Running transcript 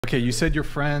Okay, you said your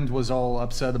friend was all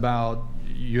upset about,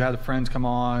 you had a friend come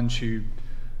on, she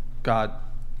got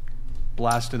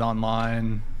blasted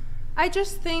online. I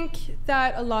just think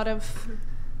that a lot of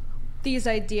these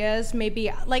ideas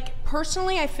maybe, like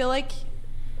personally, I feel like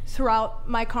throughout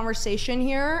my conversation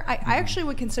here, I actually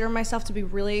would consider myself to be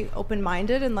really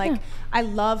open-minded and like, I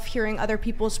love hearing other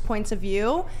people's points of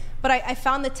view. But I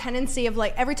found the tendency of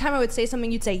like, every time I would say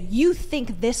something, you'd say, you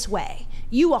think this way.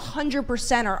 You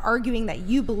 100% are arguing that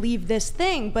you believe this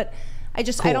thing. But I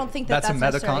just, I don't think that that's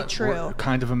necessarily true.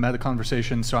 Kind of a meta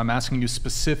conversation. So I'm asking you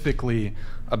specifically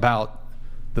about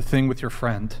the thing with your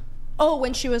friend. Oh,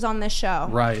 when she was on this show.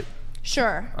 Right.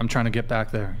 Sure. I'm trying to get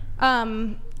back there.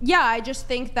 Yeah, I just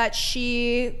think that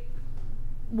she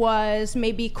was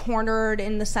maybe cornered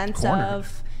in the sense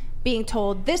of being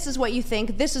told, this is what you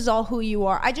think, this is all who you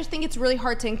are. I just think it's really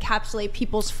hard to encapsulate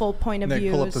people's full point of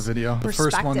view. Pull up the video. The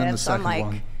first one and the second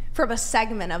one. From a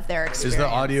segment of their experience. Is the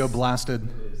audio blasted?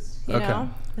 You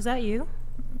know? Is that you?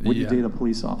 Would you date a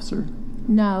police officer?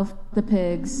 No, the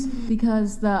pigs,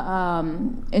 because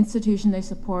the institution they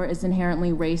support is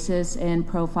inherently racist and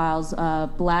profiles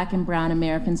black and brown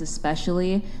Americans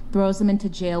especially, throws them into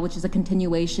jail, which is a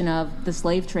continuation of the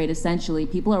slave trade essentially.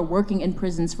 People are working in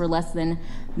prisons for less than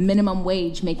minimum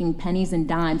wage, making pennies and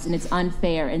dimes, and it's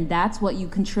unfair, and that's what you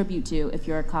contribute to if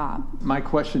you're a cop. My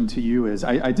question to you is,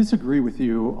 I disagree with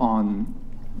you on...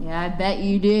 Yeah, I bet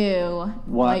you do,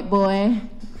 white boy.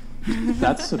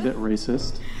 That's a bit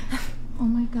racist. Oh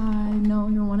my God, no,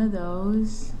 you're one of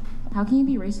those. How can you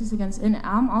be racist against, and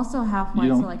I'm also half white,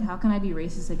 so like how can I be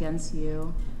racist against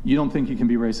you? You don't think you can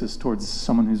be racist towards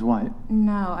someone who's white?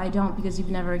 No, I don't, because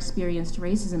you've never experienced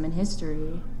racism in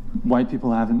history. White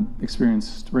people haven't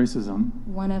experienced racism.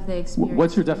 One of the experiences.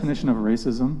 What's your definition of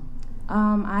racism?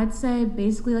 I'd say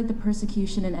basically like the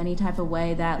persecution in any type of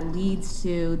way that leads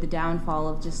to the downfall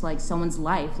of just like someone's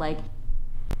life. Like,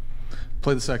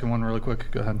 play the second one really quick.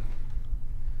 Go ahead.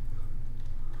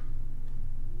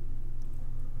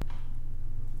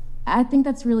 I think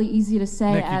that's really easy to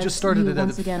say. Nick, you just started it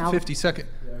at 50 seconds.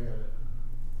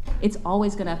 It's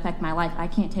always going to affect my life. I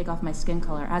can't take off my skin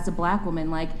color. As a black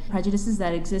woman, like prejudices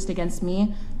that exist against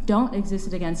me don't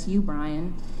exist against you,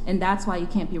 Brian. And that's why you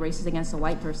can't be racist against a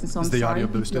white person. So I'm sorry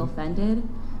if you feel offended.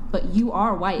 But you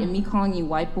are white, and me calling you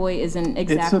white boy isn't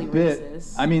exactly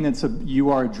racist. I mean,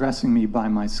 you are addressing me by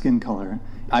my skin color.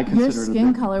 I consider your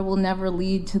skin color will never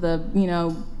lead to the, you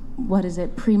know, what is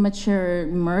it, premature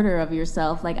murder of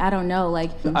yourself. Like, I don't know,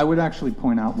 like... I would actually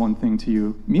point out one thing to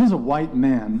you. Me as a white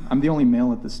man, I'm the only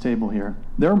male at this table here.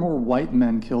 There are more white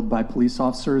men killed by police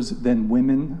officers than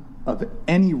women of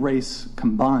any race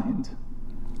combined.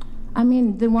 I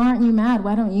mean, then why aren't you mad?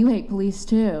 Why don't you hate police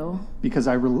too? Because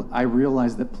I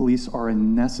realize that police are a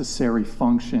necessary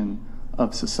function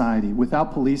of society.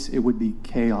 Without police, it would be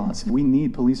chaos. We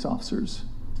need police officers.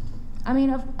 I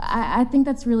mean, I think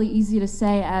that's really easy to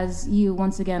say as you,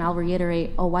 once again, I'll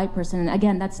reiterate, a white person. And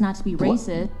again, that's not to be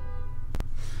racist.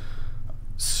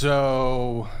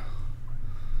 So,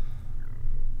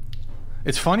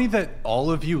 it's funny that all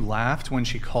of you laughed when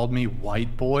she called me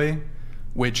white boy,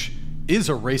 which is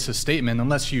a racist statement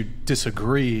unless you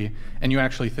disagree and you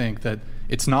actually think that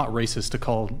it's not racist to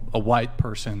call a white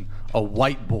person a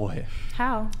white boy.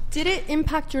 How? Did it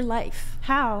impact your life?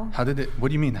 How? How did it, what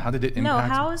do you mean, how did it impact? No,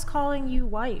 how is calling you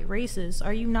white racist?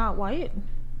 Are you not white?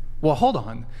 Well, hold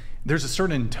on. There's a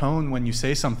certain tone when you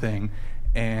say something,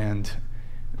 and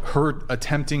her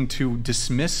attempting to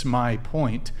dismiss my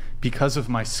point because of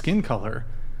my skin color,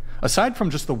 aside from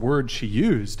just the word she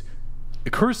used, it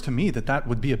occurs to me that that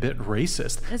would be a bit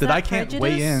racist. Is that I can't prejudice?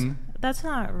 Weigh in. That's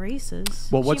not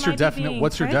racist. Well, what's your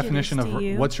definition of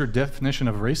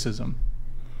racism?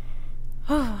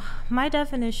 My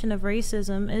definition of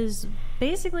racism is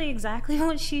basically exactly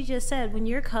what she just said. When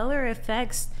your color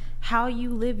affects how you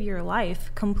live your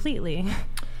life completely.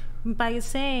 By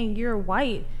saying you're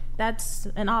white, that's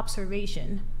an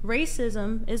observation.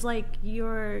 Racism is like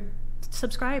your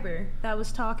subscriber that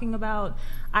was talking about,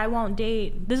 I won't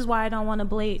date, this is why I don't want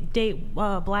to date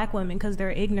black women because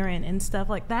they're ignorant and stuff.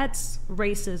 Like, that's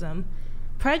racism.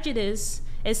 Prejudice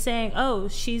is saying, oh,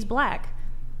 she's black.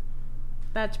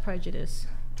 That's prejudice.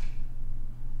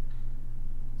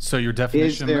 So your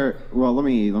definition... Is there... Well, let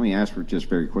me ask for just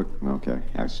very quick... Okay,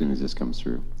 as soon as this comes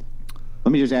through.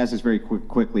 Let me just ask this very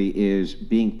quickly. Is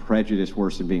being prejudiced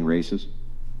worse than being racist?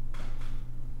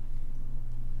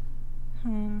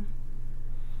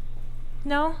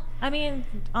 No. I mean,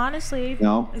 honestly...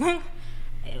 No?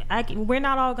 We're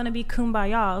not all going to be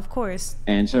kumbaya, of course.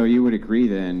 And so you would agree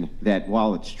then that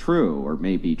while it's true, or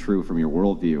may be true from your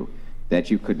worldview, that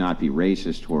you could not be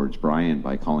racist towards Brian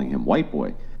by calling him white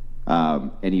boy,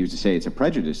 and you say it's a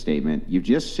prejudice statement, you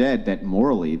just said that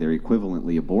morally they're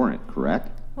equivalently abhorrent,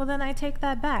 correct? Well, then I take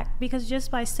that back, because just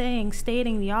by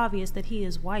stating the obvious that he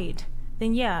is white,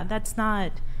 then yeah, that's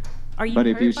not. Are you? But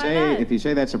hurt by that? if you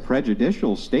say that's a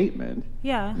prejudicial statement,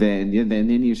 Yeah. then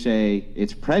you say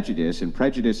it's prejudice, and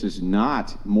prejudice is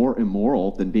not more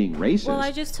immoral than being racist. Well,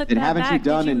 I just took then that haven't back. you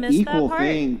done Did you an miss that equal part?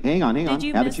 thing? Hang on. Did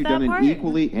you haven't miss you that done part? an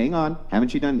equally? Hang on.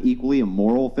 Haven't you done an equally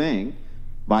immoral thing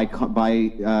by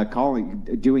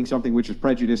doing something which is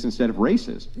prejudice instead of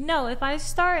racist? No, if I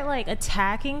start like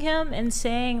attacking him and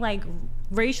saying like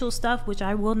racial stuff, which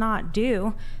I will not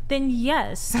do, then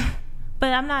yes.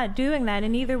 But I'm not doing that,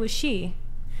 and neither was she.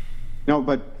 No,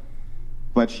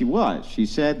 but she was. She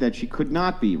said that she could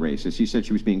not be racist. She said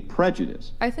she was being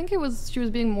prejudiced. I think she was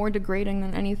being more degrading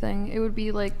than anything. It would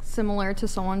be like similar to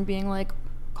someone being like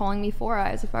calling me Four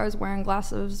Eyes if I was wearing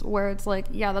glasses, where it's like,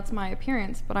 yeah, that's my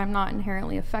appearance, but I'm not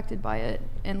inherently affected by it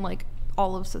in like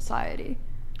all of society.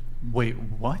 Wait,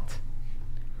 what?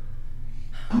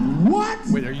 What?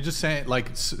 Wait, are you just saying like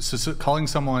so calling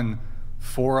someone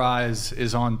Four Eyes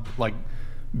is on like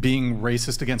being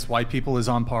racist against white people is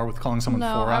on par with calling someone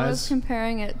No, Four I Eyes? was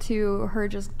comparing it to her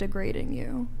just degrading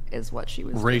you, is what she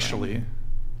was Racially. doing.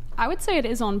 I would say it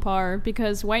is on par,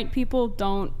 because white people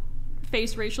don't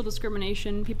face racial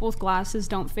discrimination. People with glasses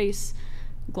don't face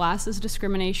glasses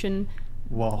discrimination.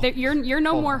 Well, You're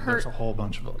no hold more on, hurt. There's a whole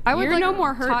bunch of them. I would You're like no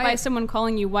more hurt tie by it- someone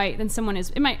calling you white than someone is.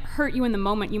 It might hurt you in the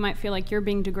moment. You might feel like you're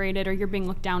being degraded or you're being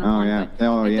looked down Oh upon. yeah. But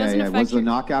Oh it yeah. doesn't Yeah. affect Was the your-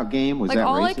 knockout game? Was Like that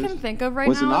all racist? I can think of right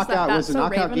Was the now is that knockout- That's was the So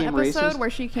knockout Raven game episode racist? where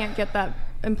she can't get that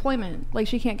employment. Like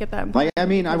she can't get that Like, employment. I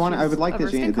mean, because I would like she's of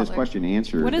her this skin color. question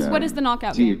answered. What is the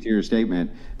knockout to, game? to your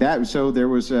statement? So there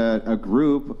was a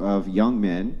group of young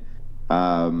men,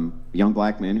 young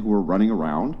black men who were running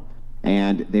around,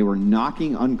 and they were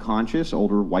knocking unconscious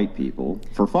older white people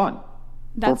for fun.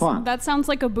 For fun. That sounds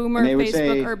like a boomer And they would Facebook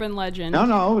say- urban legend.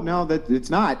 No, that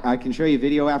it's not. I can show you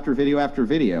video after video after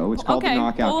video. It's called Okay, the pull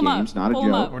knockout 'em up, games, not a pull 'em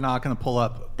joke. up. We're not going to pull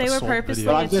up. They were assault purposely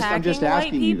videos. But I'm just attacking white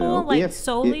asking you people, though. like if,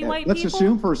 solely white let's people?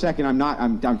 assume for a second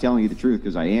I'm telling you the truth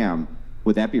because I am.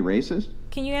 Would that be racist?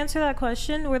 Can you answer that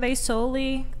question? Were they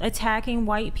solely attacking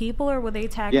white people, or were they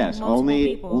attacking Yes, multiple only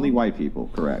people? white people.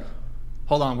 Correct.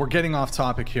 Hold on, we're getting off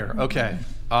topic here. Okay,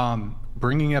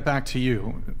 bringing it back to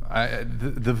you.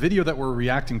 The video that we're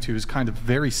reacting to is kind of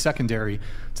very secondary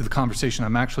to the conversation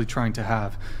I'm actually trying to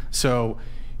have. So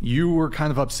you were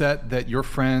kind of upset that your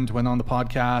friend went on the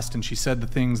podcast and she said the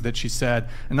things that she said,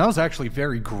 and that was actually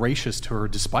very gracious to her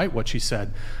despite what she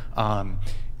said.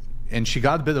 And she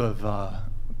got a bit of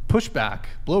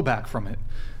blowback from it.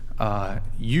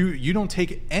 You don't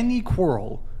take any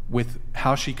quarrel with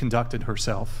how she conducted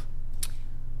herself.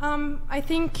 I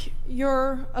think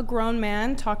you're a grown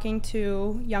man talking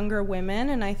to younger women,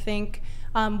 and I think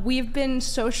we've been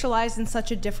socialized in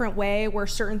such a different way where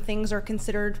certain things are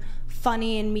considered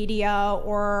funny in media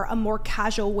or a more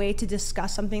casual way to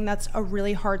discuss something that's a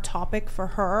really hard topic for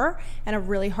her and a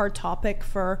really hard topic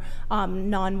for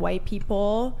non-white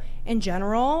people in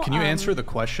general. Can you answer the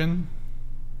question?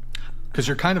 Because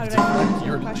you're kind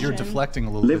of you're deflecting a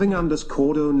little Living bit.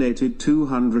 underscore donated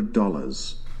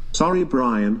 $200. Sorry,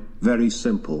 Brian. Very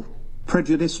simple.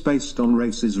 Prejudice based on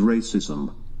race is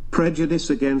racism. Prejudice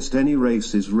against any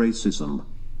race is racism.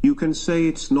 You can say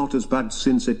it's not as bad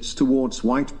since it's towards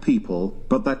white people,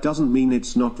 but that doesn't mean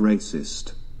it's not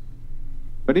racist.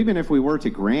 But even if we were to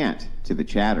grant to the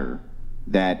chatter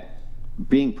that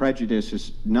being prejudiced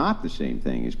is not the same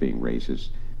thing as being racist,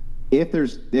 if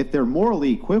they're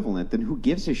morally equivalent, then who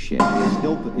gives a shit?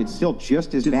 It's still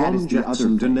just as bad as Devon the other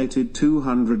Jackson thing. donated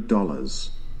 $200.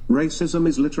 Racism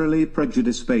is literally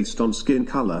prejudice based on skin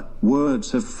color.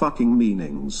 Words have fucking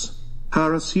meanings.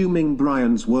 Her assuming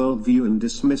Brian's worldview and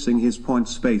dismissing his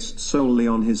points based solely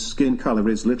on his skin color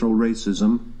is literal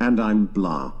racism, and I'm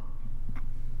blah.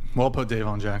 Well put,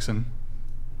 Davon Jackson.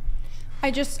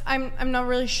 I'm not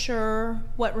really sure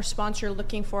what response you're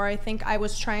looking for. I think I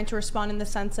was trying to respond in the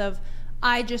sense of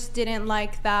I just didn't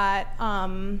like that.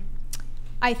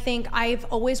 I think I've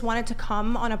always wanted to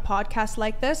come on a podcast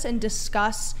like this and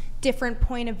discuss different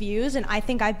point of views, and I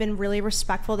think I've been really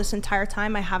respectful this entire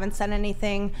time. I haven't said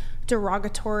anything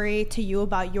derogatory to you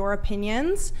about your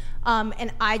opinions,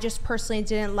 and I just personally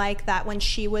didn't like that when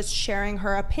she was sharing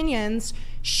her opinions,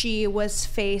 she was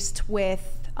faced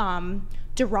with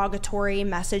derogatory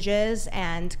messages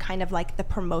and kind of like the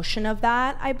promotion of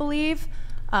that, I believe.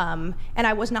 And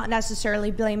I was not necessarily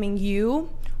blaming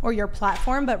you or your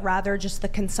platform, but rather just the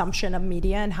consumption of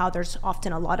media and how there's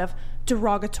often a lot of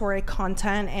derogatory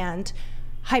content and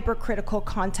hypercritical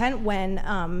content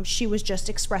when she was just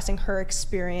expressing her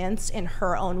experience in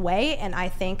her own way. And I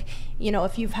think, you know,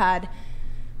 if you've had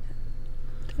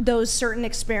those certain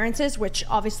experiences, which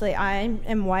obviously I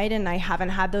am white and I haven't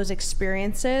had those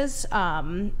experiences,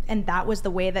 and that was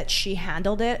the way that she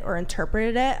handled it or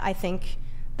interpreted it, I think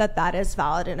that that is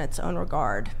valid in its own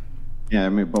regard. Yeah, I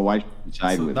mean, but why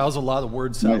side with That was a lot of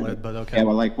word salad, but okay. Yeah,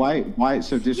 well, like, why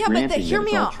so just Yeah, but ranting hear that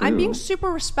me it's all out. I'm being true? super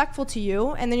respectful to you,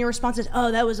 and then your response is, "Oh,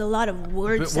 that was a lot of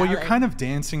word salad." Well, you're kind of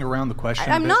dancing around the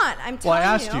question. I'm a bit. not. I'm Well, I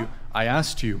telling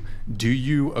asked you, do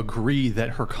you agree that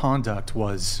her conduct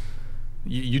was,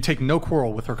 you take no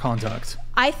quarrel with her conduct?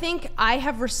 I think I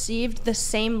have received the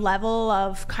same level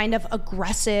of kind of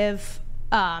aggressive,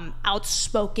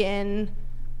 outspoken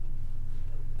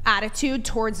attitude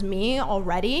towards me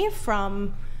already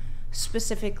from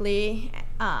specifically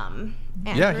Andrew.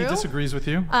 Yeah, he disagrees with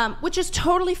you. Which is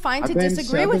totally fine to I've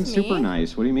disagree been with me. super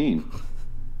nice. What do you mean?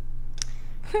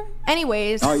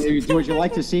 Anyways. Oh, would you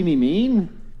like to see me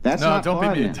mean? That's No, not don't be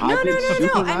fun. mean to I've me. been No.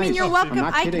 super I mean, nice. you're I'm welcome.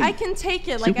 not kidding. I can take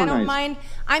it. Like, Super I don't nice. mind.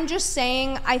 I'm just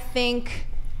saying, I think,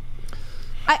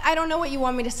 I don't know what you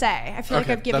want me to say. I feel like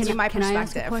Okay, I've given that's- you my Can I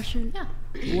ask perspective. a question?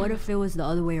 Yeah. What if it was the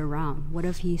other way around? What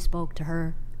if he spoke to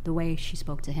her the way she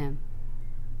spoke to him?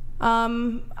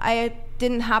 I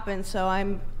didn't happen, so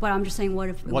But I'm just saying, what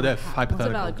if? What if, That's a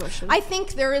hypothetical? valid question. I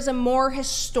think there is a more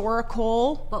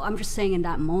historical. Well, I'm just saying in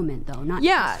that moment, though, not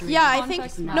Yeah, history. yeah. I think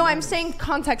Context no. I'm matters. saying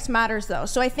context matters, though.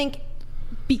 So I think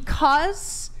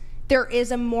because there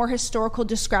is a more historical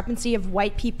discrepancy of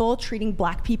white people treating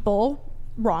black people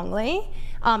wrongly,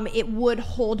 it would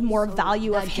hold more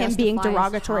value of That him being justifies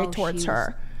derogatory how towards she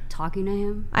her. was talking to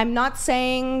him. I'm not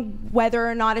saying whether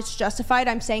or not it's justified.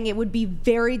 I'm saying it would be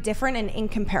very different and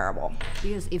incomparable.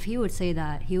 Because if he would say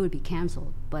that, he would be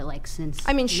canceled. But like since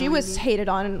I mean, you she know what was I mean? hated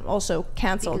on and also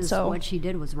canceled. Because So what she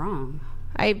did was wrong.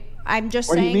 I'm just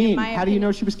What do saying. you mean? In my How do you opinion,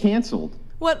 know she was canceled?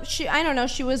 What I don't know.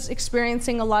 She was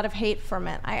experiencing a lot of hate from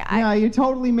it. Yeah, you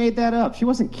totally made that up. She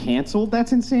wasn't canceled.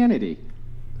 That's insanity.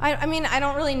 I mean, I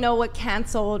don't really know what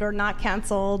canceled or not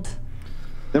canceled.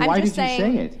 Then I'm why just did you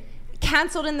saying- say it?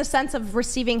 Canceled in the sense of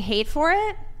receiving hate for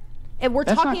it. We're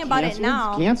That's talking not about canceled. it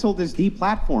now. Canceled is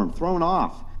deplatformed, thrown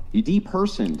off. You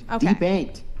depersoned, Okay.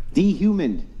 debanked,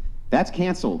 dehumaned. That's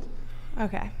canceled.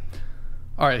 Okay.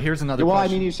 All right, here's another Well, I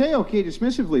question. mean, you say okay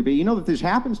dismissively, but you know that this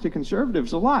happens to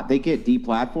conservatives a lot. They get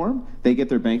deplatformed, they get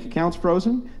their bank accounts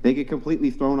frozen, they get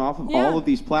completely thrown off of Yeah. all of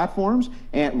these platforms,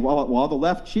 and while the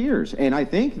left cheers. And I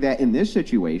think that in this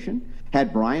situation,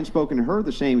 had Brian spoken to her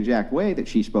the same exact way that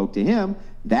she spoke to him,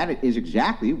 that is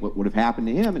exactly what would have happened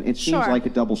to him. And it seems Sure. like a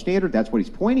double standard. That's what he's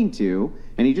pointing to,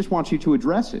 and he just wants you to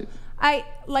address it.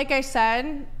 Like I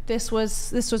said, this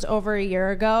was over a year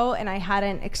ago, and I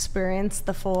hadn't experienced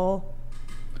the full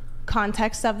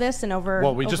context of this in over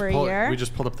well, we just a year.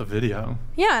 pulled up the video.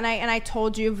 Yeah, and I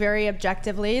told you very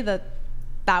objectively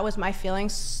that was my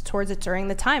feelings towards it during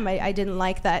the time. I didn't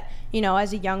like that, you know,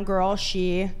 as a young girl,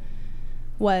 she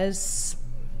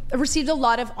received a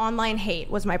lot of online hate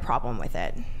was my problem with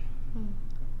it.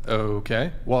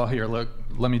 Okay. Well, here, look,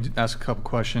 let me ask a couple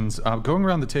questions. Going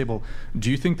around the table,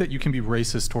 do you think that you can be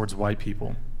racist towards white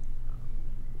people?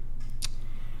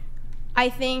 I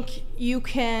think you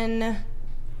can,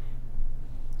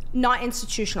 not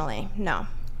institutionally, no.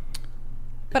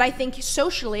 But I think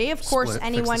socially, of course, Split,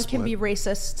 fix the anyone can be split.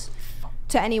 racist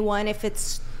to anyone if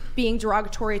it's being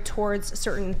derogatory towards a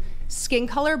certain skin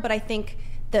color. But I think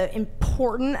the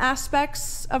important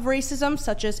aspects of racism,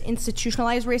 such as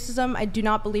institutionalized racism, I do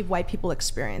not believe white people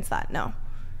experience that, no.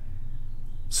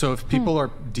 So if people are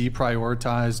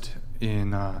deprioritized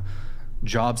in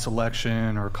job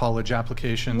selection or college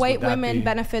applications, White would that women be...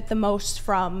 benefit the most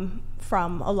from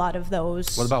a lot of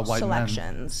those What about white men?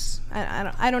 selections.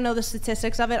 I don't know the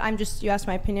statistics of it. You asked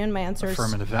my opinion. My answer is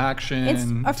affirmative action, It's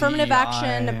affirmative DEI.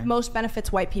 action most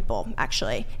benefits white people,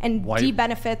 actually, and White-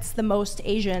 benefits the most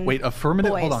Asian. Wait,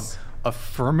 affirmative. boys. Hold on.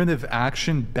 Affirmative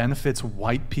action benefits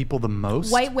white people the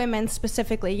most. White women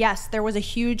specifically, yes. There was a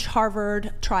huge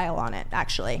Harvard trial on it,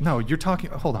 actually. No, you're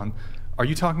talking. Hold on. Are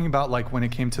you talking about like when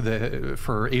it came to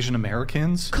for Asian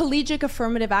Americans? Collegiate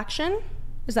affirmative action?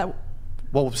 Is that?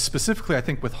 Well, specifically, I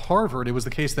think with Harvard, it was the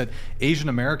case that Asian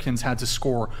Americans had to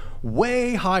score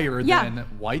way higher Yeah. than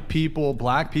white people,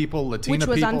 black people, Latina Which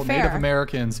was people, unfair. Native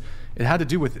Americans. It had to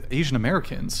do with Asian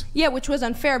Americans. Yeah, which was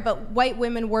unfair, but white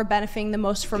women were benefiting the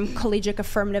most from collegiate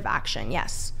affirmative action,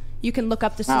 yes. You can look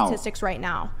up the How? statistics right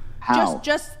now. How?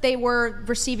 Just they were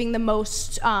receiving the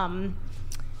most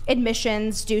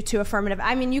admissions due to affirmative.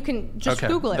 I mean, you can just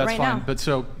Google it that's right fine. now. But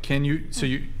so can you? So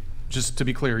you just to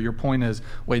be clear, your point is.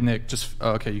 Wait, Nick. Just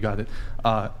okay. You got it.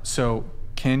 So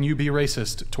can you be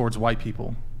racist towards white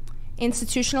people?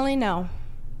 Institutionally, no.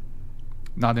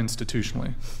 Not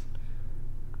institutionally.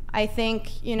 I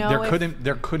think, you know,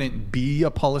 there couldn't be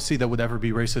a policy that would ever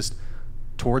be racist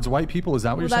towards white people. Is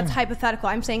that what you're saying? That's hypothetical.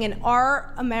 I'm saying in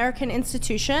our American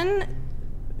institution,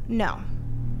 no.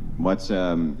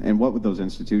 And what would those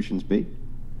institutions be?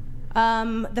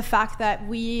 The fact that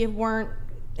we weren't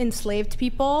enslaved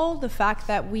people, the fact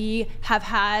that we have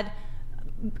had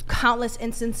countless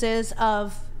instances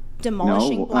of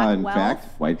demolishing black in wealth.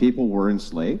 fact, white people were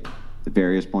enslaved at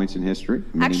various points in history.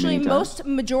 Many times.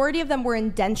 Majority of them were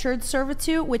indentured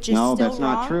servitude, which is no, still that's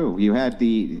not true. You had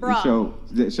so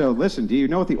listen. Do you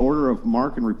know what the order of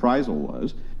mark and reprisal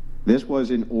was? This was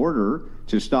in order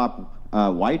to stop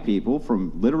white people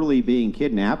from literally being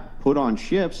kidnapped, put on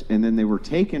ships, and then they were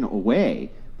taken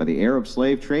away by the Arab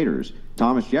slave traders.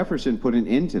 Thomas Jefferson put an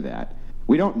end to that.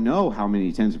 We don't know how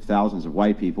many tens of thousands of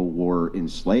white people were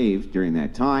enslaved during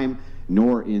that time,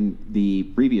 nor in the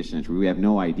previous century. We have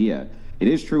no idea. It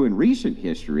is true in recent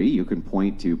history, you can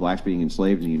point to blacks being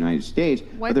enslaved in the United States,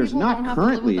 but there's not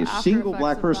currently a single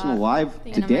black person alive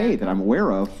today that I'm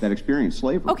aware of that experienced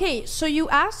slavery. Okay, so you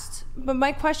asked, but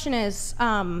my question is,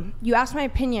 you asked my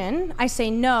opinion, I say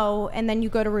no, and then you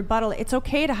go to rebuttal. It's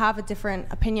okay to have a different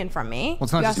opinion from me. Well,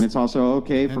 it's not and it's also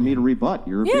okay for me to rebut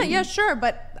your opinion. Yeah, sure,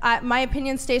 but my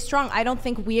opinion stays strong. I don't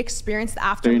think we experienced the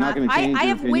aftermath. So you're not going to change I your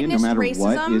have opinion witnessed no matter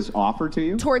racism what is offered to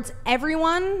you? Towards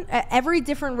everyone, every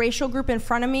different racial group in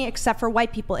front of me except for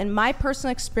white people. In my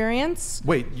personal experience...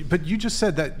 Wait, but you just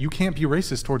said that you can't be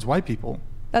racist towards white people.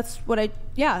 That's what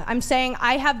I'm saying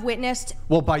I have witnessed...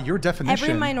 Well, by your definition...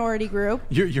 Every minority group.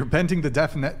 You're bending the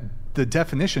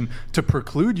definition to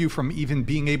preclude you from even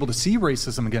being able to see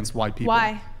racism against white people.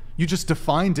 Why? You just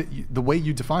defined it the way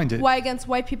you defined it. Why against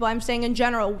white people? I'm saying in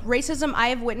general, racism I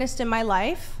have witnessed in my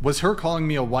life. Was her calling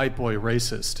me a white boy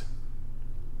racist?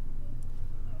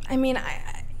 I mean,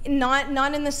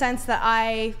 not in the sense that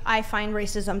I find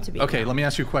racism to be. Okay, let me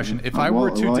ask you a question. If I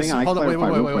were to hold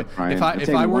on, wait. If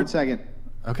I were 1 second.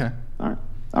 Okay. All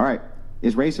right.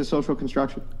 Is race a social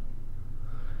construction?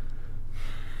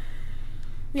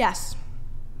 Yes.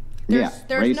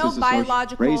 There's no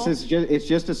biological... Race is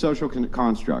just a social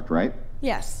construct, right?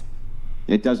 Yes.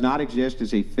 It does not exist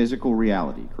as a physical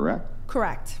reality, correct?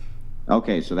 Correct.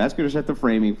 Okay, so that's going to set the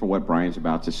framing for what Brian's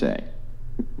about to say.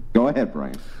 Go ahead,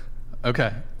 Brian.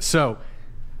 Okay, so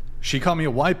she called me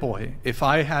a white boy. If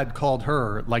I had called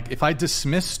her, like if I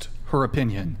dismissed her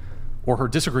opinion or her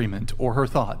disagreement or her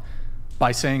thought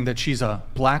by saying that she's a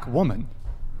black woman,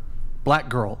 black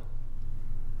girl,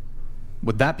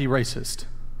 would that be racist?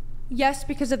 Yes,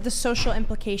 because of the social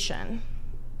implication.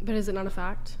 But is it not a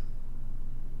fact?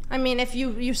 I mean, if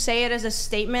you say it as a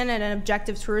statement and an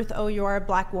objective truth, oh, you're a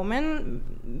black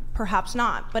woman, perhaps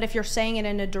not. But if you're saying it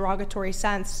in a derogatory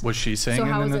sense... Was she saying it? So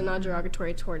how is it not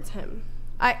derogatory towards him?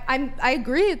 I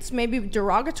agree it's maybe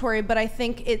derogatory, but I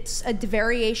think it's a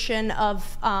variation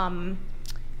of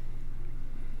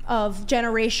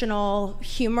generational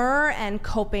humor and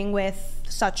coping with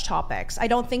such topics. I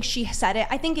don't think she said it.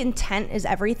 I think intent is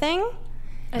everything.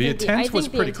 The intent was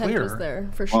pretty clear. Was there,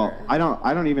 for sure. Well,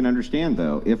 I don't even understand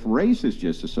though. If race is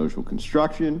just a social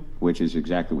construction, which is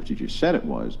exactly what you just said it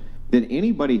was, then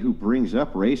anybody who brings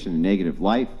up race in a negative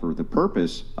light for the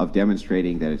purpose of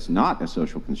demonstrating that it's not a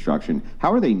social construction,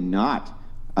 how are they not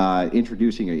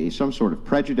introducing some sort of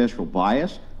prejudicial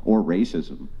bias or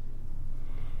racism?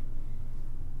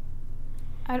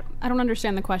 I don't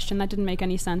understand the question. That didn't make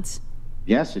any sense.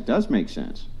 Yes, it does make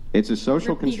sense. It's a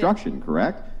social construction,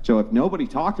 correct? So if nobody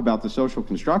talked about the social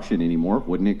construction anymore,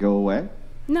 wouldn't it go away?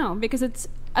 No, because it's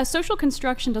a social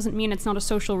construction doesn't mean it's not a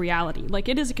social reality. Like,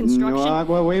 it is a construction.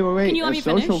 No, wait. Can you let me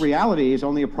finish? Social reality is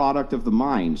only a product of the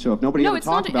mind. So if nobody ever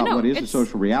talked about what is a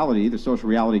social reality, the social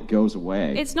reality goes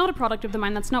away. It's not a product of the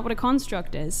mind. That's not what a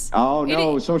construct is. Oh,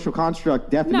 no. Social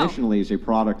construct definitionally is a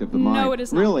product of the mind. No, it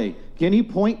is not. Really? Can you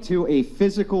point to a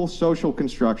physical social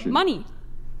construction? Money.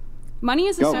 Money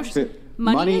is a social...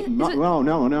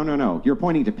 No. You're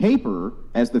pointing to paper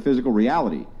as the physical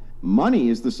reality. Money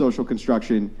is the social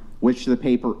construction which the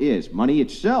paper is. Money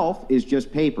itself is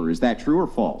just paper. Is that true or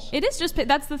false? It is just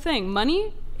that's the thing.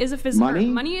 Money is a physical...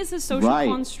 Money is a social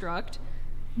construct.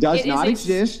 Does not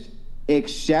exist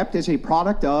except as a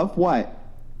product of what?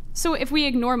 So if we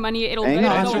ignore money, it'll...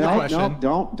 Answer the question.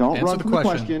 No, don't run from the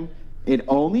question. It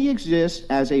only exists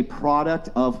as a product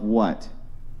of what?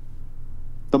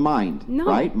 The mind,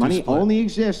 right? Money only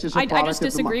exists as a product of the mind. I just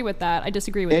disagree with that. I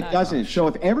disagree with that. It doesn't. So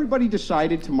if everybody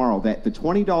decided tomorrow that the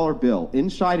 $20 bill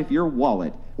inside of your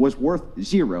wallet was worth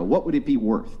zero, what would it be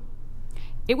worth?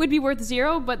 It would be worth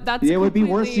 0, but that's It would be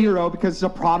worth completely- 0 because it's a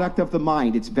product of the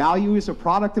mind. Its value is a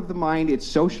product of the mind. It's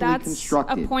socially That's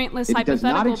constructed. a pointless it does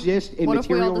not hypothetical. exist in What if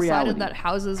we material all decided reality. that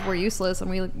houses were useless and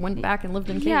we went back and lived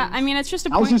in caves? Yeah, I mean, it's just a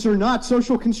Houses point. are not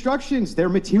social constructions. They're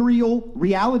material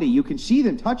reality. You can see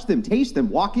them, touch them, taste them,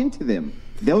 walk into them.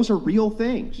 Those are real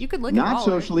things. You could lick a not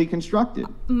dollar. socially constructed.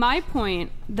 My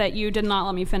point that you did not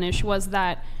let me finish was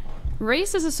that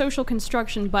race is a social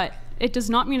construction, but it does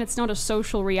not mean it's not a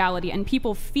social reality, and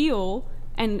people feel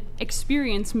and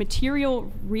experience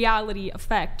material reality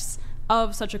effects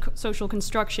of such a social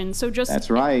construction. So just That's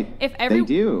right. If they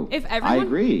do. If everyone, I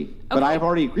agree. But Okay. I've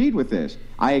already agreed with this.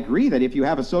 I agree that if you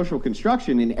have a social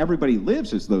construction and everybody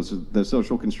lives as though the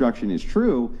social construction is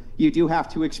true, you do have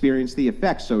to experience the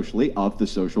effects socially of the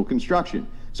social construction.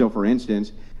 So for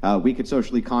instance, we could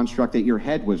socially construct that your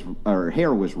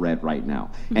hair was red right now.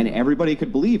 And everybody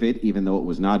could believe it, even though it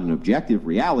was not an objective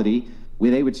reality.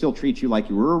 They would still treat you like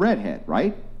you were a redhead,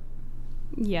 right?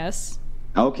 Yes.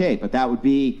 Okay, but that would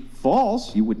be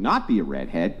false. You would not be a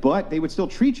redhead, but they would still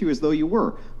treat you as though you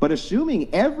were. But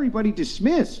assuming everybody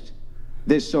dismissed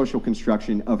this social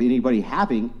construction of anybody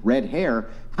having red hair,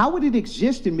 how would it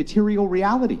exist in material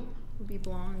reality? Would be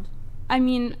blonde. I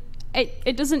mean,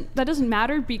 that doesn't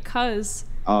matter because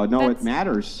No, it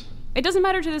matters. it doesn't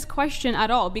matter to this question at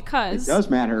all because It does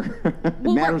matter. It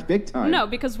Well, matters big time. No,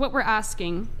 because what we're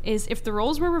asking is if the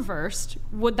roles were reversed,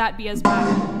 would that be as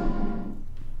bad?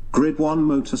 Grid 1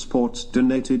 Motorsports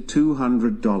donated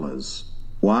 $200.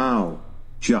 Wow.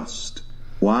 Just.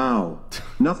 Wow.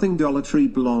 Nothing Dollar Tree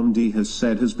Blondie has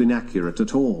said has been accurate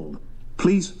at all.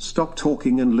 Please stop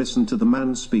talking and listen to the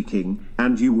man speaking,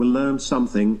 and you will learn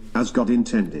something, as God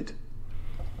intended.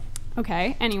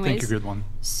 Okay, anyways. Thank you, good one.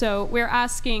 So we're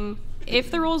asking if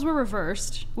the roles were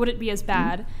reversed, would it be as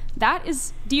bad? That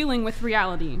is dealing with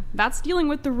reality. That's dealing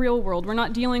with the real world. We're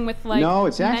not dealing with like No,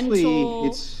 it's actually,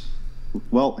 mental...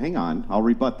 well, hang on. I'll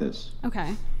rebut this.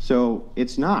 Okay. So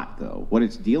it's not, though. What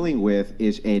it's dealing with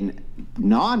is a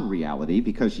non-reality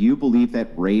because you believe that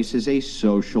race is a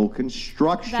social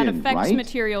construction, That affects right?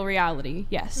 material reality,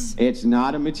 yes. It's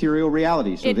not a material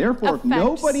reality. So It therefore, if affects-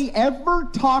 nobody ever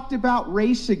talked about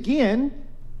race again,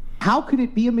 how could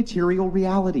it be a material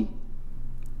reality?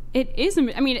 It is,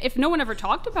 I mean, if no one ever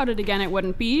talked about it again, it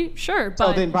wouldn't be, sure, but...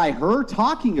 So then by her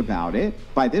talking about it,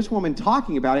 by this woman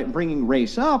talking about it and bringing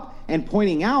race up and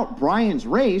pointing out Brian's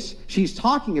race, she's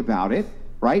talking about it,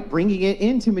 right? Bringing it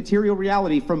into material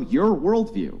reality from your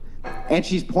worldview. And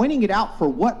she's pointing it out for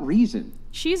what reason?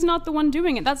 She's not the one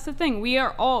doing it. That's the thing. We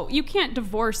are all... You can't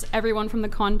divorce everyone from the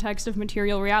context of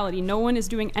material reality. No one is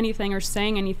doing anything or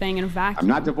saying anything in a vacuum. I'm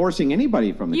not divorcing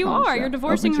anybody from the You concept are. You're of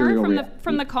divorcing her material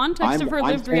from the context of her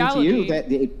lived I'm reality. saying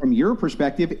to you that from your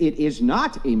perspective, it is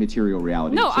not a material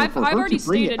reality. No, So I've for her already to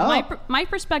bring it stated up- my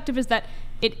perspective is that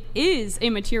it is a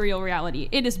material reality.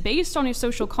 It is based on a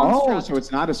social construct. Oh, so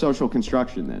it's not a social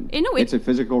construction then? No, it's a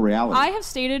physical reality. I have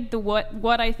stated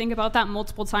what I think about that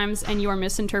multiple times, and you are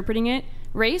misinterpreting it.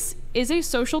 Race is a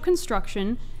social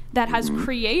construction that has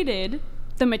created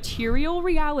the material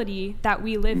reality that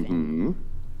we live in.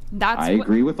 That's I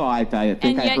agree with all. I think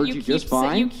and I yet heard you you keep just sa-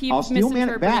 fine. you keep I'll steel man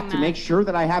it back misinterpreting to that. make sure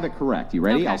that I have it correct. You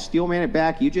ready? Okay. I'll steel man it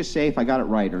back. You just say if I got it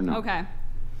right or not. Okay.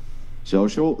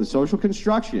 The social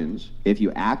constructions, if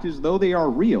you act as though they are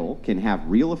real, can have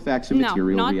real effects in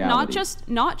material reality.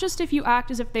 Not just if you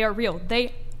act as if they are real.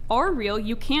 They are real.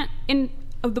 You can't, in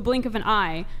the blink of an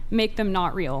eye, make them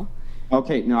not real.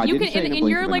 Okay, no, I You didn't can- say in a blink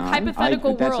your, of an like, eye.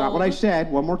 hypothetical That's not what I world-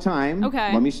 said. One more time.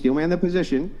 Okay. Let me steel man the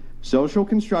position. Social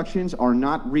constructions are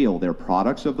not real. They're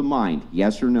products of the mind.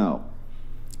 Yes or no?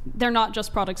 They're not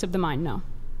just products of the mind, no.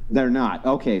 They're not.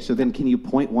 Okay, so then can you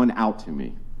point one out to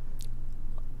me?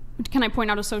 Can I point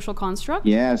out a social construct?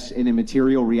 Yes, in a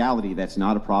material reality that's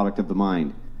not a product of the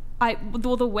mind.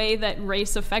 Well, the way that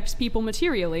race affects people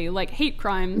materially, like hate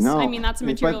crimes. No. I mean, that's a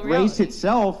material but reality. race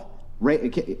itself,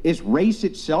 is race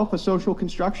itself a social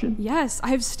construction? Yes,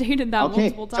 I've stated that Okay,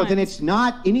 multiple times. so then it's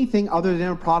not anything other than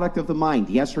a product of the mind.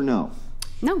 Yes or no?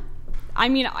 No. I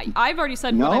mean, I've already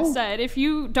said No? what I've said. If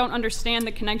you don't understand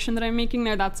the connection that I'm making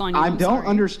there, that's on you. I I'm don't sorry.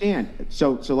 understand.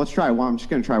 So let's try. I'm just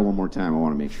going to try one more time. I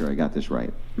want to make sure I got this right.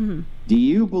 Mm-hmm. Do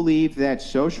you believe that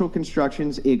social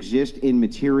constructions exist in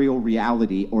material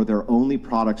reality, or they're only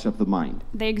products of the mind?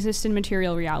 They exist in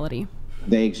material reality.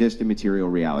 They exist in material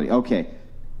reality. Okay.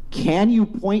 Can you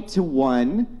point to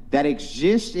one that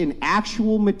exists in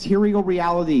actual material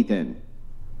reality then?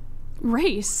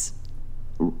 Race.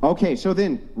 Okay, so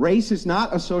then race is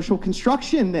not a social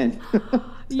construction then.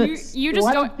 You just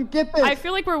Why don't you get this? I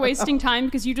feel like we're wasting time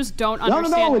because you just don't No,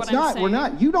 understand no, what it's I'm not. saying. We're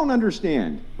not. You don't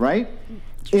understand, right?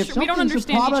 If we don't something's a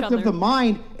understand each product of other. the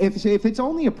mind, if it's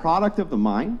only a product of the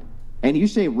mind, and you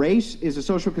say race is a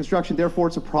social construction, therefore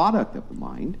it's a product of the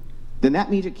mind, then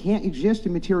that means it can't exist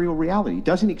in material reality. It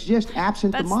doesn't exist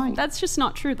absent the mind. That's just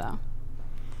not true, though.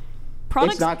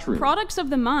 It's not true. Products of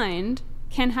the mind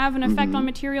can have an effect on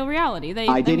material reality.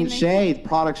 I didn't say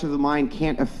products of the mind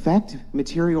can't affect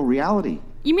material reality.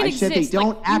 You mean I said they exist,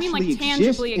 don't like- you mean, like, actually exist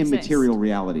tangibly in exist. material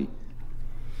reality.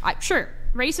 Sure,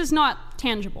 race is not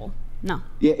tangible. No.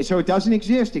 Yeah, so it doesn't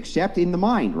exist except in the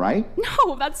mind, right?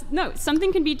 No,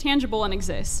 something can be tangible and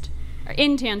exist. Or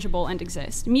intangible and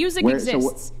exist. Music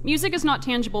exists. Music is not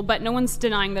tangible, but no one's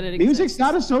denying that it exists. Music's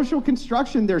not a social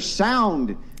construction. There's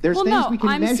sound. There's things we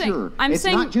can measure. It's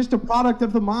not just a product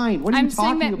of the mind. What are you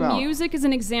talking saying that about? music is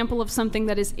an example of something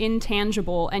that is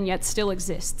intangible and yet still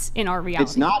exists in our reality.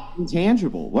 It's not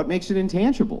intangible. What makes it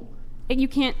intangible? You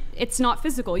can't. It's not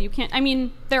physical. You can't. I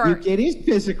mean, there are. It is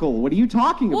physical. What are you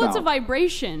talking about? Well, it's a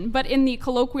vibration, but in the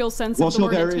colloquial sense of the so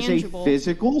word there is intangible. a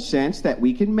physical sense that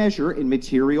we can measure in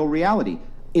material reality.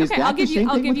 Is Okay, that I'll the give same you.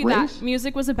 I'll thing give with you race? that.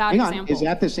 Music was a bad Hang on. example. Is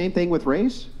that the same thing with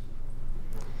race?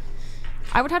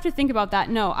 I would have to think about that.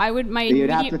 No, I would. You'd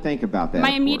have to think about that.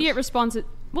 My of immediate course. response is,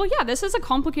 well, yeah, this is a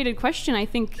complicated question. I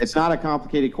think It's not a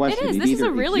complicated question. It is. It This is either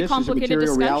a really exists as complicated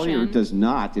material reality or it discussion. does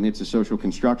not, and it's a social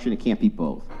construction. It can't be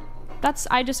both.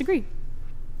 I disagree.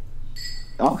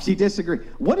 Oh, you disagree.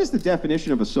 What is the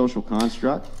definition of a social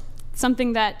construct?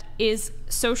 Something that is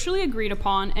socially agreed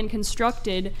upon and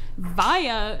constructed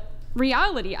via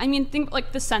reality. I mean, think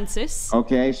like the census.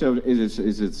 Okay, so is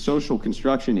it social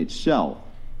construction itself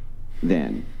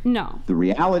then? No. The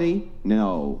reality?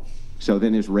 No. So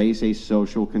then is race a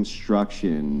social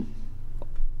construction?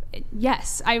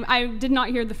 Yes. I did not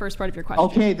hear the first part of your question.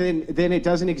 Okay, then it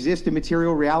doesn't exist in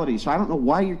material reality. So I don't know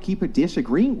why you keep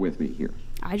disagreeing with me here.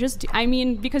 I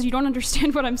mean, because you don't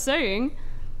understand what I'm saying.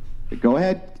 Go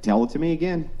ahead, tell it to me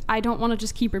again. I don't want to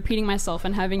just keep repeating myself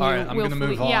and having All you right, I'm going to willfully.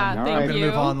 move on. Yeah, I'm thank going to you.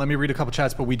 move on. Let me read a couple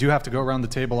chats, but we do have to go around the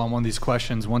table on one of these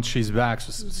questions once she's back.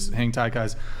 So hang tight,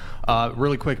 guys.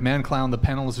 Really quick, Man Clown, the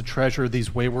panel is a treasure.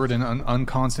 These wayward and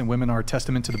unconstant women are a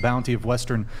testament to the bounty of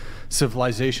Western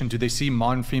civilization. Do they see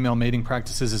modern female mating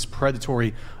practices as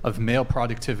predatory of male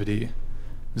productivity?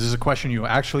 This is a question you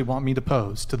actually want me to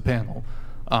pose to the panel.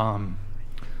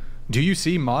 Do you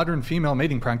see modern female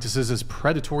mating practices as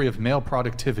predatory of male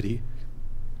productivity?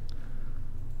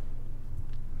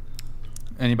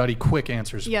 Anybody? Quick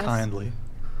answers, Yes. kindly.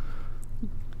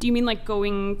 Do you mean like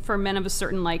going for men of a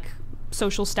certain like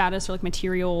social status or like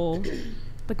material,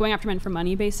 like going after men for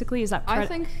money, basically? Is that I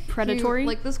think predatory?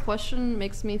 like this question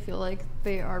makes me feel like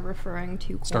they are referring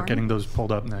to corn. Start getting those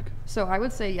pulled up, Nick. So I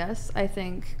would say yes. I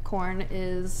think corn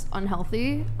is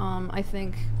unhealthy. I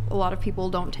think a lot of people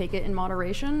don't take it in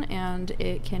moderation, and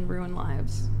it can ruin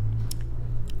lives.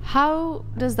 How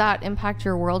does that impact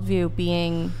your worldview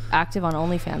being active on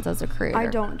OnlyFans as a creator? I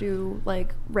don't do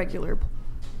like regular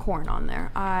corn on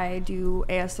there. I do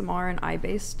ASMR and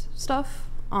eye-based stuff.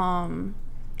 And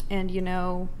you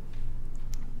know,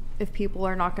 if people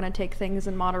are not going to take things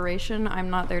in moderation, I'm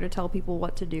not there to tell people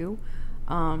what to do.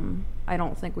 I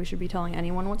don't think we should be telling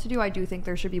anyone what to do. I do think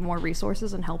there should be more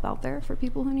resources and help out there for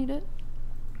people who need it.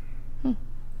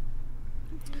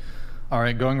 All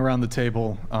right, going around the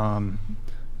table,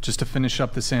 just to finish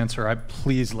up this answer,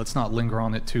 please let's not linger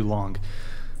on it too long.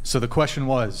 So the question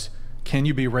was, can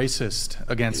you be racist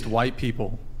against white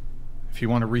people? If you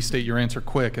want to restate your answer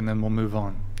quick, and then we'll move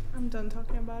on. I'm done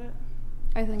talking about it.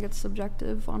 I think it's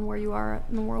subjective on where you are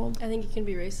in the world. I think you can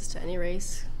be racist to any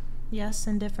race. Yes,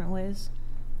 in different ways.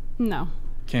 No.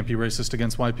 Can't be racist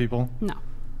against white people? No.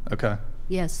 Okay.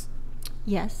 Yes.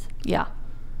 Yes. Yeah.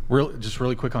 Just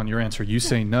really quick on your answer. You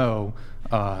say no.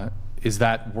 Is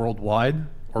that worldwide?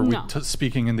 Or are No. we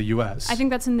speaking in the U.S.? I think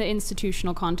that's in the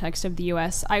institutional context of the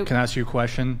U.S. Can I ask you a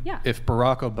question? Yeah. If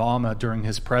Barack Obama, during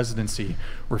his presidency,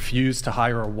 refused to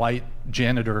hire a white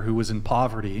janitor who was in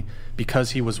poverty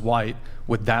because he was white,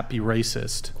 would that be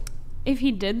racist? If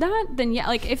he did that, then yeah,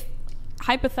 like if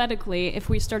hypothetically, if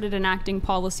we started enacting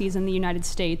policies in the United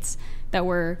States that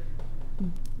were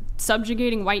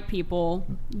subjugating white people,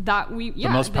 that we, yeah.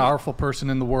 The most powerful person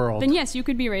in the world. Then yes, you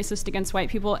could be racist against white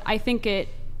people. I think it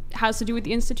has to do with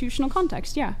the institutional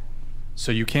context, yeah.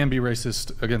 So you can be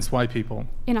racist against white people?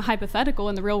 In a hypothetical,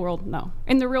 in the real world, no.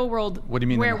 In the real world, What do you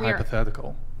mean where in a we are-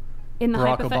 hypothetical? In the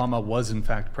Barack hypothet- Obama was in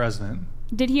fact president.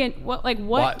 Did he, what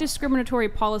What? discriminatory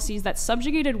policies that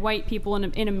subjugated white people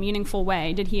in a meaningful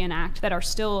way did he enact that are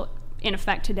still in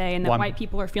effect today and that Well, white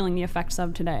people are feeling the effects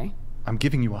of today? I'm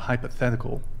giving you a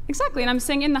hypothetical. Exactly, and I'm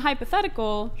saying in the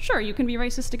hypothetical, sure, you can be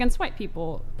racist against white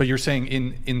people. But you're saying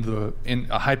in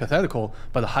a hypothetical,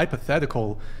 but a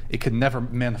hypothetical, it could never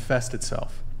manifest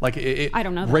itself. Like I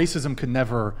don't know that. Racism could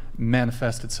never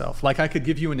manifest itself. Like I could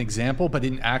give you an example, but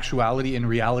in actuality, in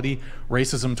reality,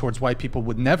 racism towards white people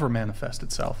would never manifest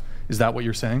itself. Is that what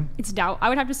you're saying? It's doubt. I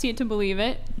would have to see it to believe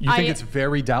it. You think it's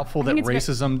very doubtful that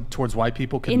racism towards white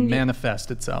people can manifest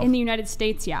itself? In the United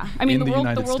States, yeah. I mean, the world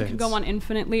could go on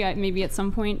infinitely, maybe at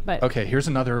some point, but... Okay, here's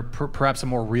another, perhaps a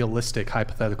more realistic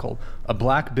hypothetical. A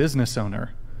black business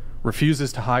owner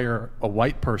refuses to hire a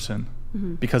white person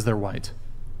because they're white.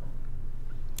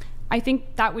 I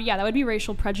think that would be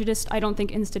racial prejudice. I don't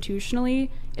think institutionally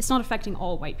it's not affecting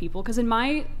all white people, because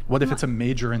what if it's a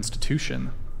major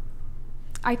institution?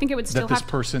 I think it would still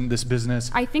this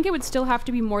business. I think it would still have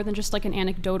to be more than just like an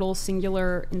anecdotal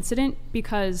singular incident,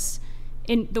 because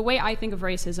in the way I think of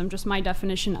racism, just my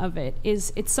definition of it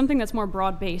is it's something that's more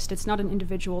broad based. It's not an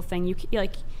individual thing.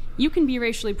 You can be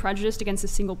racially prejudiced against a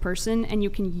single person, and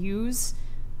you can use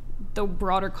the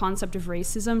broader concept of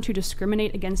racism to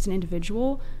discriminate against an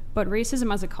individual, but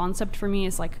racism as a concept for me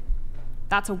is like,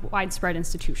 that's a widespread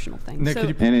institutional thing. Nick,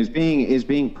 and is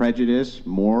being prejudiced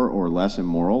more or less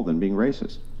immoral than being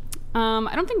racist?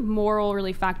 I don't think moral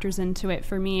really factors into it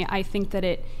for me. I think that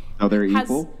it... Oh, they're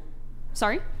equal?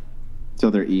 Sorry? So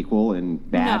they're equal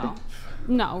and bad?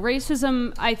 No,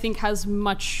 racism I think has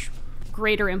much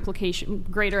greater in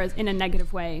a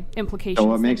negative way implications. So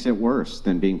what makes it worse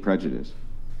than being prejudiced?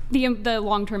 The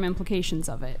long-term implications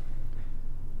of it.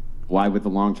 Why would the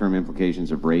long-term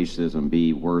implications of racism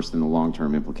be worse than the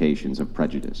long-term implications of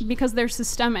prejudice? Because they're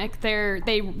systemic. They're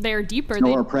deeper.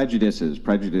 So are prejudices.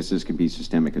 Prejudices can be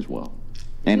systemic as well.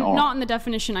 And not in the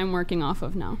definition I'm working off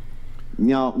of now.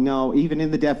 No, even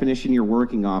in the definition you're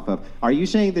working off of. Are you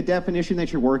saying the definition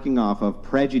that you're working off of,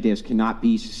 prejudice, cannot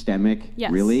be systemic?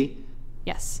 Yes. Really?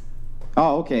 Yes.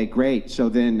 Oh, okay, great. So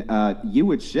then you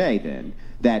would say then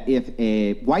that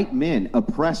if white men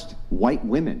oppressed white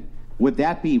women, would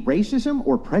that be racism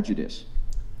or prejudice?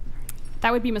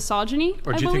 That would be misogyny,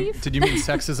 or I believe. Did you mean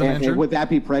sexism, Andrew? Would that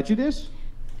be prejudice?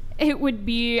 It would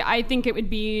be, I think it would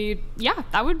be, yeah,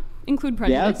 that would include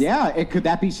prejudice. Yeah. Could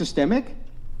that be systemic?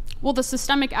 Well, the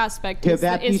systemic aspect is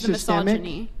the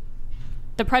misogyny.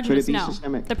 The prejudice, no.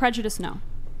 Systemic? The prejudice, no.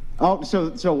 Oh,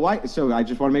 so I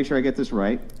just want to make sure I get this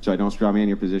right, so I don't straw man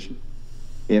your position.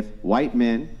 If white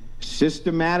men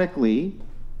systematically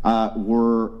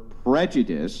were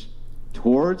prejudiced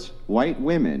towards white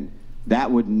women, that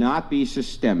would not be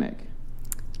systemic.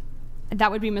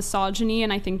 That would be misogyny,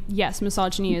 and I think, yes,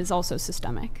 misogyny is also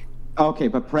systemic. Okay,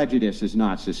 but prejudice is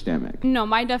not systemic. No,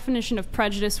 my definition of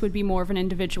prejudice would be more of an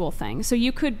individual thing. So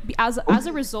you could, as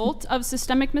a result of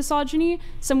systemic misogyny,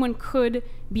 someone could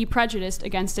be prejudiced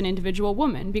against an individual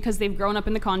woman because they've grown up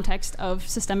in the context of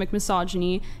systemic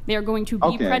misogyny. They are going to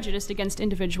be prejudiced against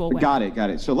individual women. Got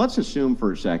it. So let's assume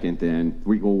for a second then,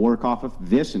 we will work off of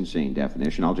this insane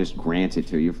definition. I'll just grant it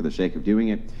to you for the sake of doing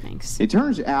it. Thanks. It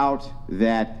turns out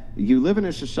that you live in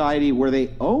a society where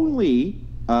they only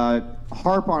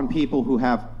harp on people who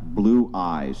have blue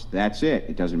eyes. That's it.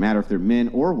 It doesn't matter if they're men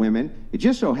or women. It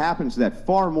just so happens that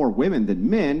far more women than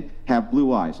men have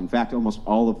blue eyes. In fact, almost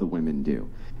all of the women do.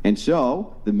 And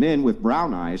so the men with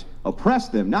brown eyes oppress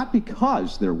them, not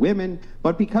because they're women,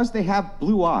 but because they have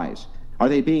blue eyes. Are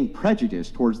they being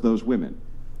prejudiced towards those women?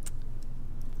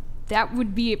 That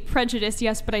would be a prejudice,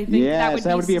 yes, but I think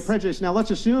that would be a prejudice. Now let's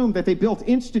assume that they built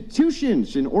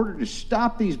institutions in order to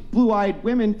stop these blue-eyed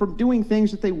women from doing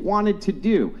things that they wanted to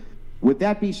do. Would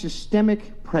that be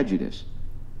systemic prejudice?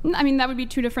 I mean, that would be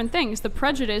two different things. The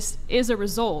prejudice is a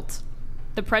result.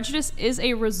 The prejudice is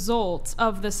a result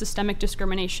of the systemic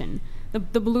discrimination. The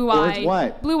blue eye.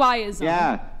 What? Blue eye-ism.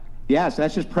 Yeah, so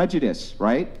that's just prejudice,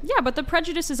 right? Yeah, but the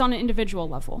prejudice is on an individual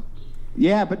level.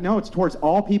 Yeah, but no, it's towards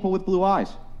all people with blue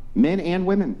eyes. Men and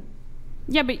women.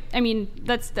 Yeah, but I mean,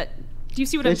 do you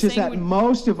see what I'm saying? It's just that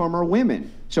most of them are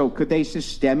women. So could they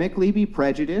systemically be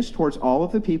prejudiced towards all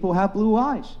of the people who have blue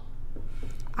eyes?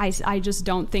 I just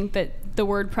don't think that the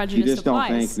word prejudice applies.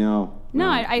 You just don't think, no. No,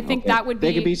 I think that would be...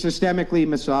 They can be systemically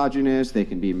misogynist, they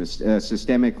can be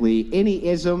systemically any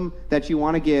ism that you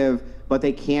want to give, but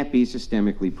they can't be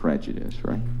systemically prejudiced,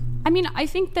 right? I mean, I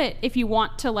think that if you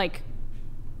want to, like,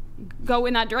 go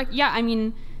in that direction, yeah, I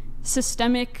mean...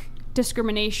 systemic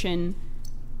discrimination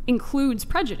includes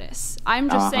prejudice. I'm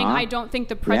just saying I don't think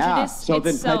the prejudice so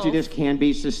then prejudice can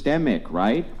be systemic,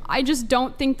 right? I just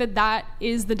don't think that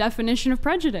is the definition of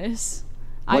prejudice.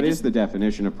 What is the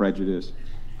definition of prejudice?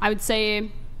 I would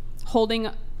say holding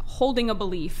a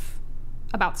belief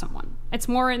about someone. It's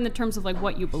more in the terms of like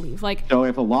what you believe. Like, so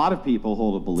if a lot of people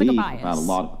hold a belief bias. about a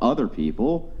lot of other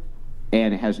people,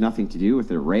 and it has nothing to do with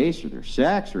their race or their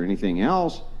sex or anything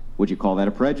else, would you call that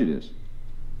a prejudice?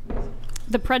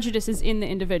 The prejudice is in the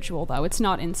individual, though. It's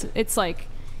not in. It's like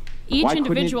each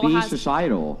individual has. Why couldn't it be has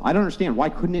societal? I don't understand. Why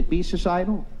couldn't it be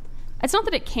societal? It's not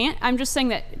that it can't. I'm just saying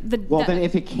that then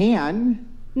if it can.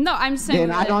 No, I'm saying.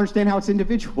 Then I don't understand how it's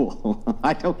individual.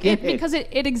 I don't get it. Because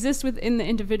it exists within the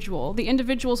individual. The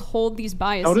individuals hold these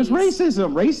biases. So does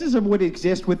racism. Racism would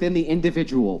exist within the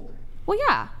individual. Well,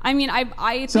 yeah. I mean, I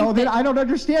think so then I don't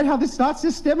understand how this is not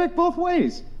systemic both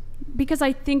ways. Because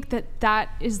I think that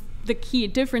is the key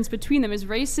difference between them is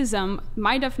racism.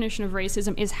 My definition of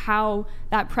racism is how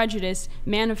that prejudice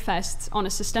manifests on a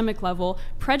systemic level.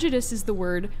 Prejudice is the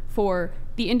word for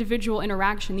the individual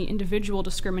interaction, the individual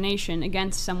discrimination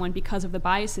against someone because of the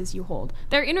biases you hold.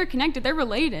 They're interconnected. They're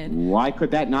related. Why could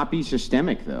that not be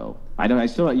systemic, though? You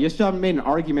still haven't made an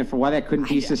argument for why that couldn't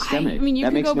be systemic. I mean, you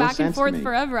can go back and forth to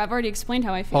forever. I've already explained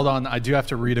how I feel. Hold on. I do have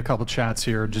to read a couple chats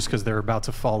here just because they're about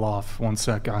to fall off. One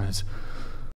sec, guys.